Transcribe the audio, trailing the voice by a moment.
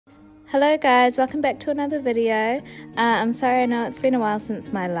Hello guys, welcome back to another video. I'm sorry, I know it's been a while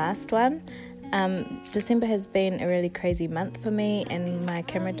since my last one. December has been a really crazy month for me and my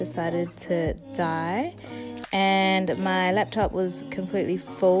camera decided to die and my laptop was completely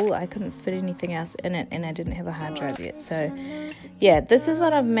full. I couldn't fit anything else in it and I didn't have a hard drive yet. So yeah, this is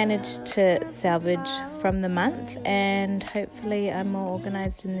what I've managed to salvage from the month and hopefully I'm more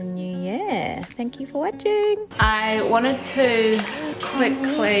organised in the new year. Thank you for watching. I wanted to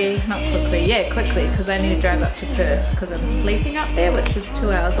quickly, because I need to drive up to Perth because I'm sleeping up there, which is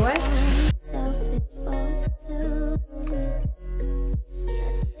 2 hours away.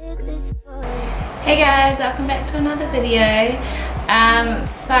 Hey guys, welcome back to another video.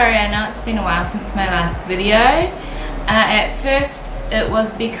 Sorry, I know it's been a while since my last video. At first it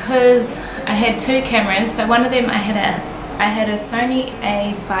was because I had two cameras. So one of them I had a Sony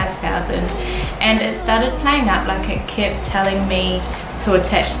A5000 and it started playing up, like it kept telling me to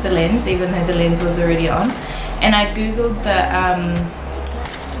attach the lens even though the lens was already on. And I googled the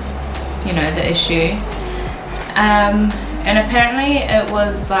the issue. And apparently it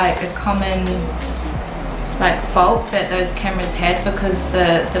was like a common fault that those cameras had because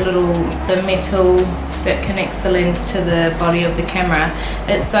the metal that connects the lens to the body of the camera,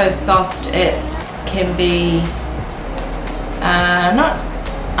 it's so soft it can be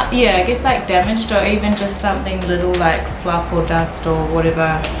I guess like damaged, or even just something little like fluff or dust or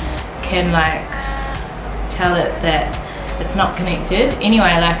whatever can like tell it that it's not connected. Anyway,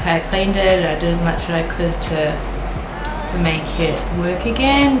 like I cleaned it, I did as much as I could to make it work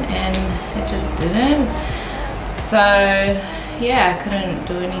again and it just didn't. So yeah, I couldn't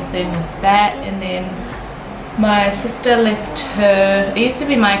do anything with that. And then my sister left her, it used to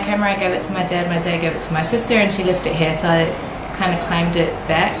be my camera, I gave it to my dad gave it to my sister and she left it here, so I kind of claimed it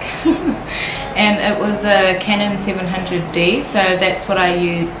back. And it was a Canon 700D, so that's what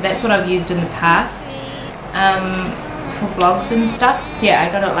I've used in the past for vlogs and stuff. Yeah, I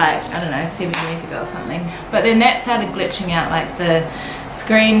got it like, I don't know, 7 years ago or something. But then that started glitching out, like the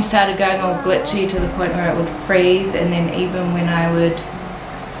screen started going all glitchy to the point where it would freeze, and then even when I would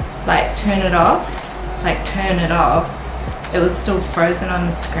like turn it off, it was still frozen on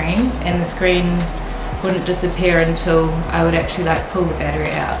the screen, and the screen wouldn't disappear until I would actually like pull the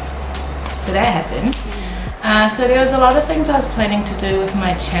battery out. So that happened. So there was a lot of things I was planning to do with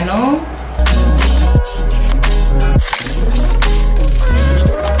my channel.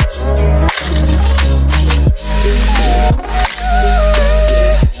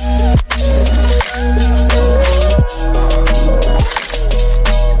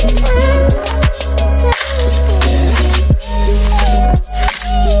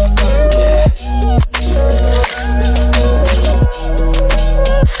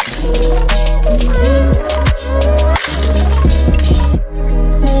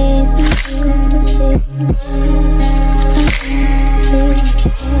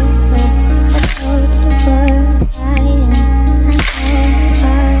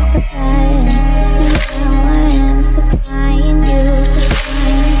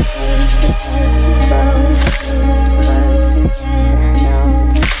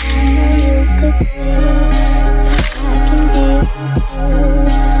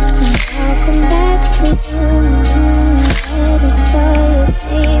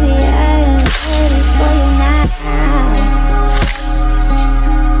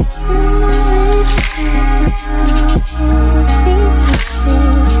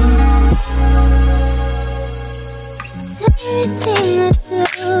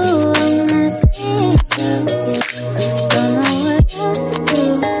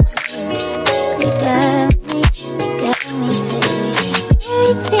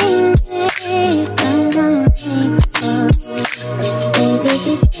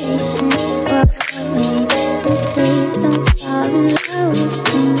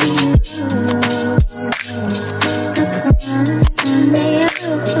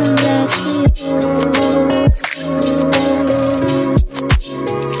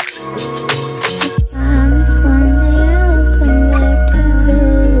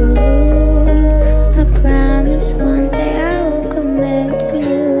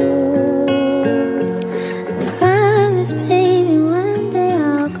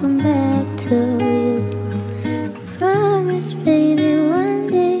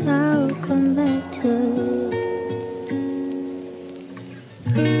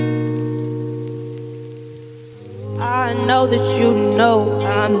 I know that you know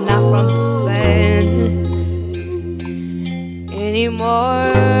I'm not from this land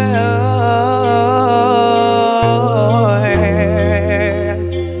anymore.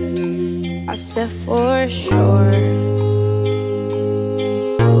 I said for sure.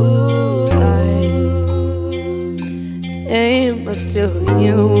 Ooh. but still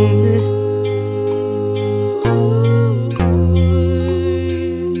human.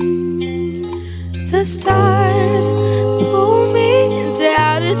 The stars pull me into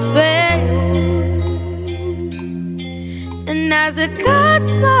outer space, and as the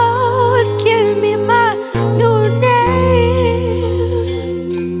cosmos give me my new name,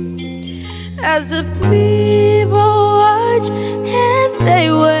 as the people watch and they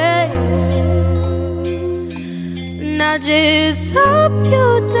wait, and I just hope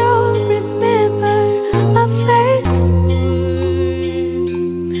you don't remember my face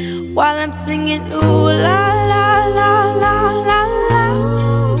while I'm singing ooh la la la la la la la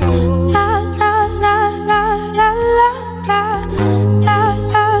la la la la la la la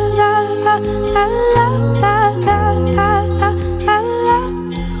la la,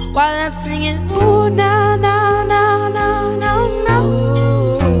 while I'm singing ooh na na na na na na na na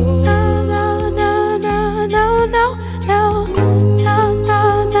na na na na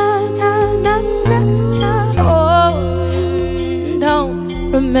na na na. Oh, don't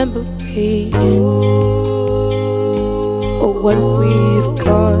remember pain or what we've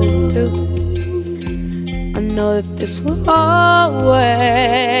gone through. I know that this will always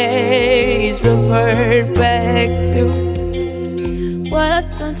revert back to what I've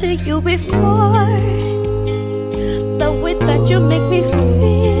done to you before, the way that you make me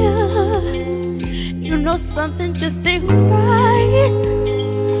feel. You know something just ain't right.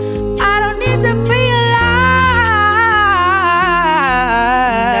 I don't need to be alive.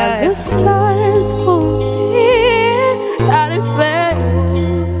 As the stars pull me out of space,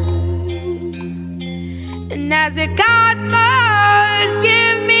 and as the cosmos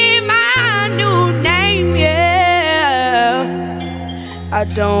give me my new name, yeah, I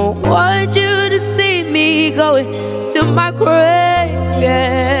don't want you to see me going to my grave,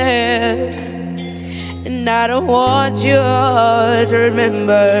 yeah, and I don't want you to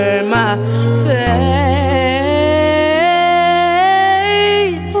remember my face.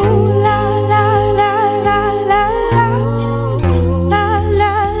 Ooh la la la la la la la la la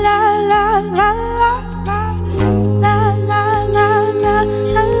la la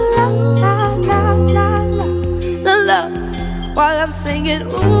la la la la, while I'm singing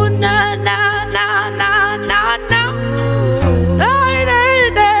ooh na na na na na na na na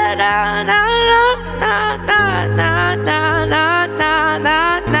na na na na na na na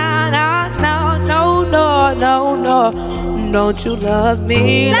na na. No no no no, don't you love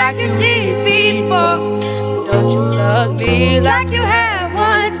me like you did before? Don't you love me like you have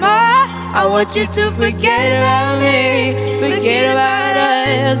once more? I want you to forget about me, forget about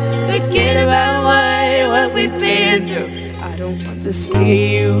us, forget about what we've been through. I don't want to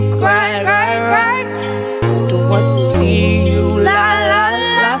see you cry, cry, cry. I don't want to see you lie, lie,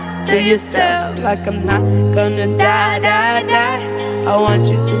 lie to yourself like I'm not gonna die, die, die. I want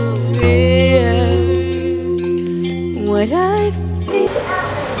you to feel what I feel.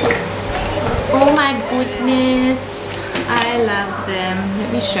 Oh my goodness, I love them. Let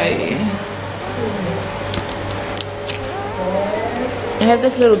me show you. I have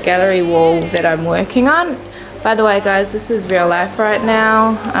this little gallery wall that I'm working on. By the way guys, this is real life right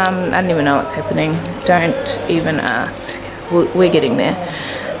now. I don't even know what's happening. Don't even ask. We're getting there.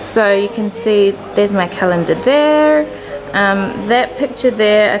 So you can see there's my calendar there. That picture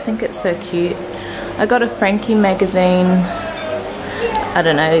there, I think it's so cute. I got a Frankie magazine, I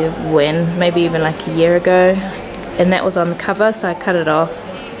don't know when, maybe even like a year ago, and that was on the cover, so I cut it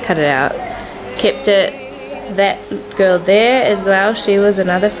off, cut it out, kept it. That girl there as well, she was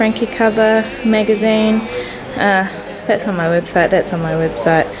another Frankie cover magazine. That's on my website, that's on my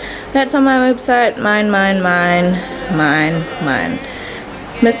website, that's on my website, mine, mine, mine, mine, mine.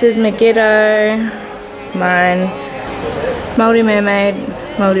 Mrs. Megiddo, mine, Moldy Mermaid,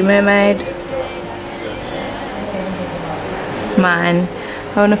 Moldy Mermaid, mine.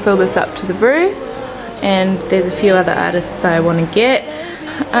 I want to fill this up to the roof, and there's a few other artists I want to get.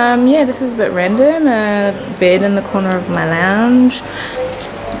 Yeah, this is a bit random. A bed in the corner of my lounge.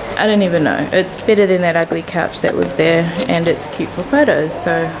 I don't even know. It's better than that ugly couch that was there, and it's cute for photos,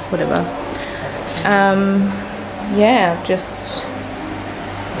 so whatever. Yeah, I've just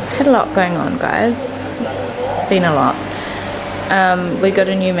had a lot going on, guys. It's been a lot. We got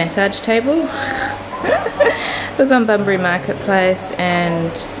a new massage table. It was on Bunbury Marketplace,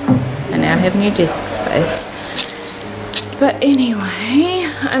 and I now have new desk space. But anyway,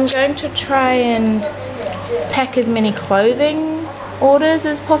 I'm going to try and pack as many clothing orders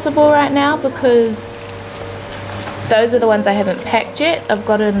as possible right now, because those are the ones I haven't packed yet. I've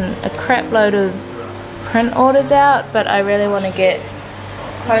gotten a crap load of print orders out, but I really want to get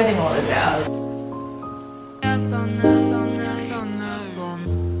clothing orders out.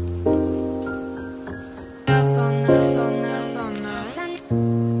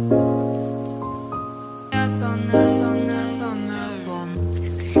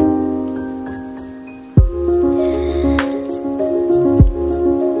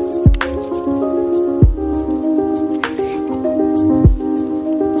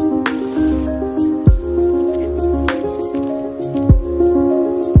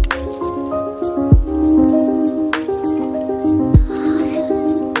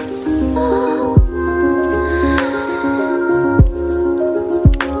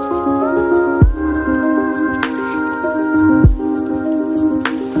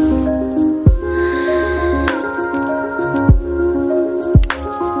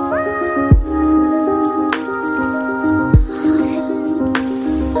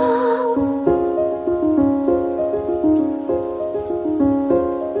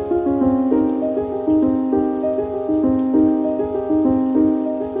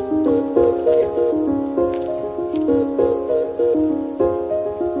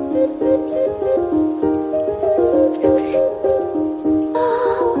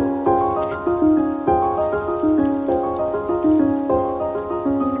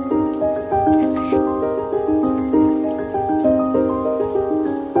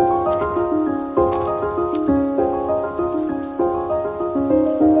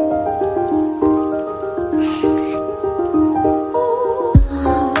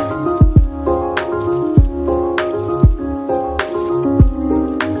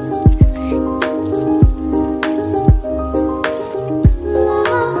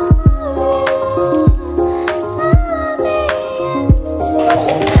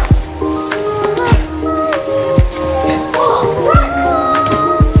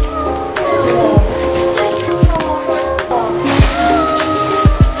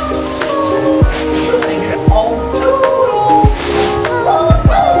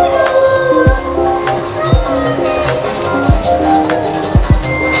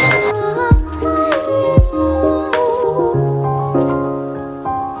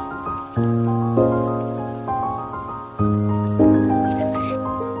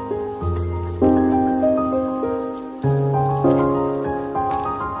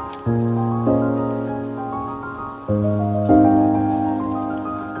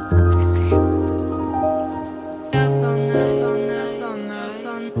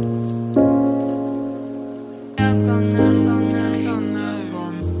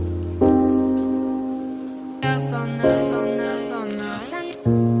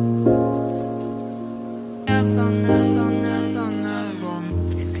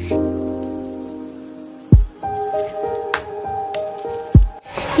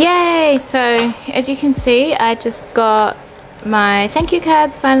 Yay! So as you can see, I just got my thank you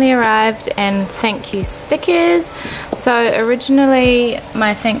cards finally arrived and thank you stickers. So originally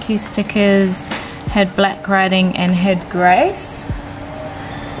my thank you stickers had black writing and had grace,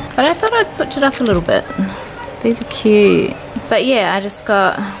 but I thought I'd switch it up a little bit. These are cute. But yeah, I just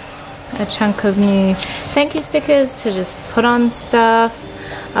got a chunk of new thank you stickers to just put on stuff.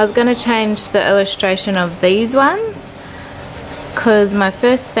 I was going to change the illustration of these ones because my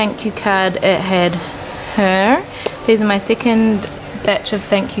first thank you card, it had her. These are my second batch of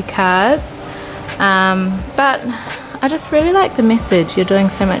thank you cards, but I just really like the message, you're doing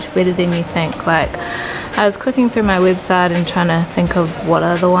so much better than you think. Like, I was clicking through my website and trying to think of what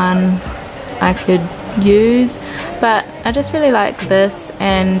other one I could use, but I just really like this.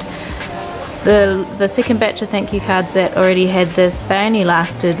 And the second batch of thank you cards that already had this, they only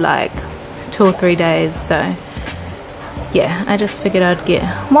lasted like 2 or 3 days, so yeah, I just figured I'd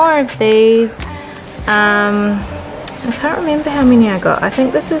get more of these. I can't remember how many I got. I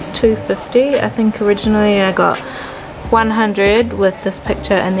think this is 250. I think originally I got 100 with this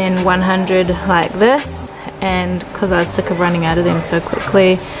picture and then 100 like this, and because I was sick of running out of them so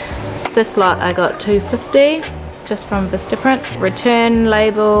quickly, this lot I got 250 just from Vistaprint. Return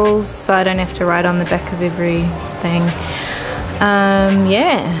labels so I don't have to write on the back of everything.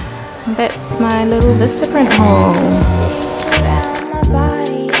 Yeah, that's my little Vistaprint haul.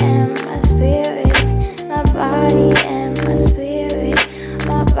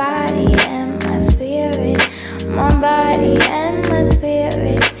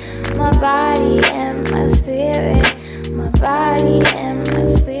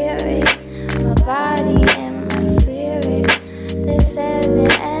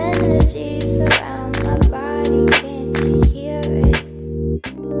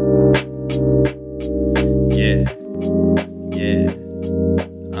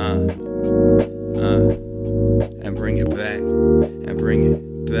 And bring it back, and bring it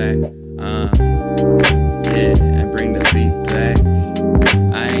back, yeah, and bring the beat back.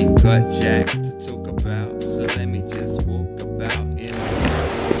 I ain't got jack to talk about, so let me just walk about in.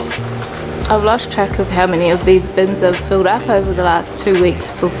 I've lost track of how many of these bins I've filled up over the last 2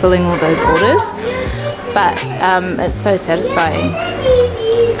 weeks fulfilling all those orders, but it's so satisfying.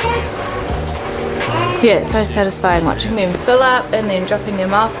 Yeah, it's so satisfying watching them fill up and then dropping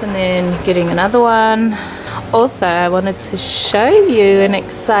them off and then getting another one. Also, I wanted to show you an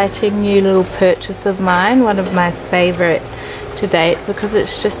exciting new little purchase of mine, one of my favorite to date because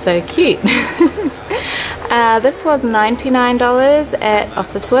it's just so cute. This was $99 at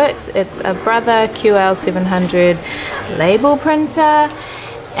Officeworks. It's a Brother QL700 label printer,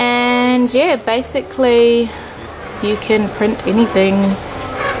 and yeah, basically you can print anything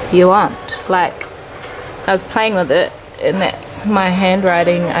you want. Like, I was playing with it, and that's my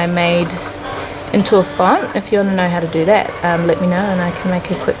handwriting I made into a font. If you want to know how to do that, let me know and I can make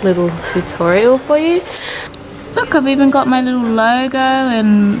a quick little tutorial for you. Look, I've even got my little logo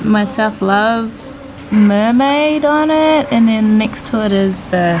and my self-love mermaid on it, and then next to it is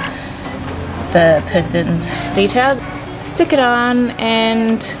the person's details. Stick it on,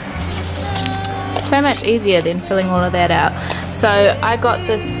 and so much easier than filling all of that out. So I got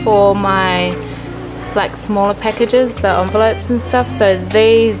this for my like smaller packages, the envelopes and stuff, so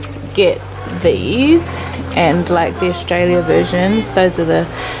these get these, and like the Australia versions. Those are the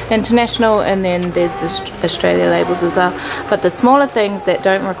international, and then there's the Australia labels as well. But the smaller things that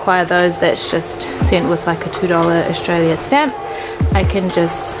don't require those, that's just sent with like a $2 Australia stamp, I can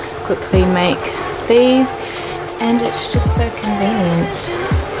just quickly make these, and it's just so convenient.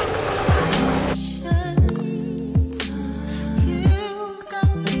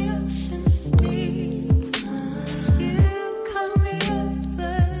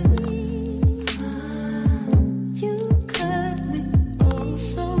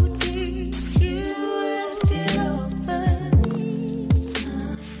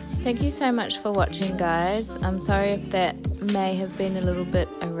 Thank you so much for watching, guys. I'm sorry if that may have been a little bit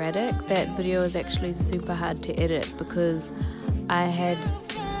erratic. That video is actually super hard to edit because I had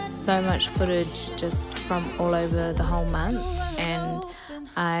so much footage just from all over the whole month, and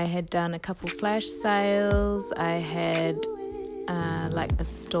I had done a couple flash sales. I had like a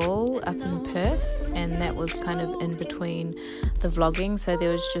stall up in Perth, and that was kind of in between the vlogging, so there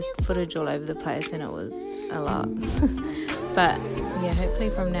was just footage all over the place and it was a lot. But yeah, hopefully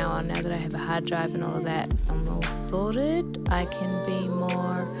from now on, now that I have a hard drive and all of that, I'm all sorted, I can be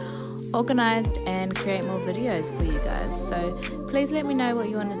more organized and create more videos for you guys. So please let me know what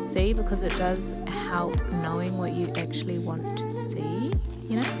you want to see, because it does help knowing what you actually want to see,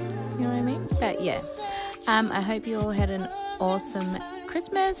 you know what I mean? But yeah, I hope you all had an awesome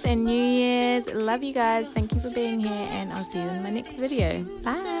Christmas and New Year's. Love you guys. Thank you for being here, and I'll see you in my next video.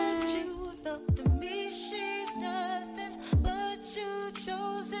 Bye.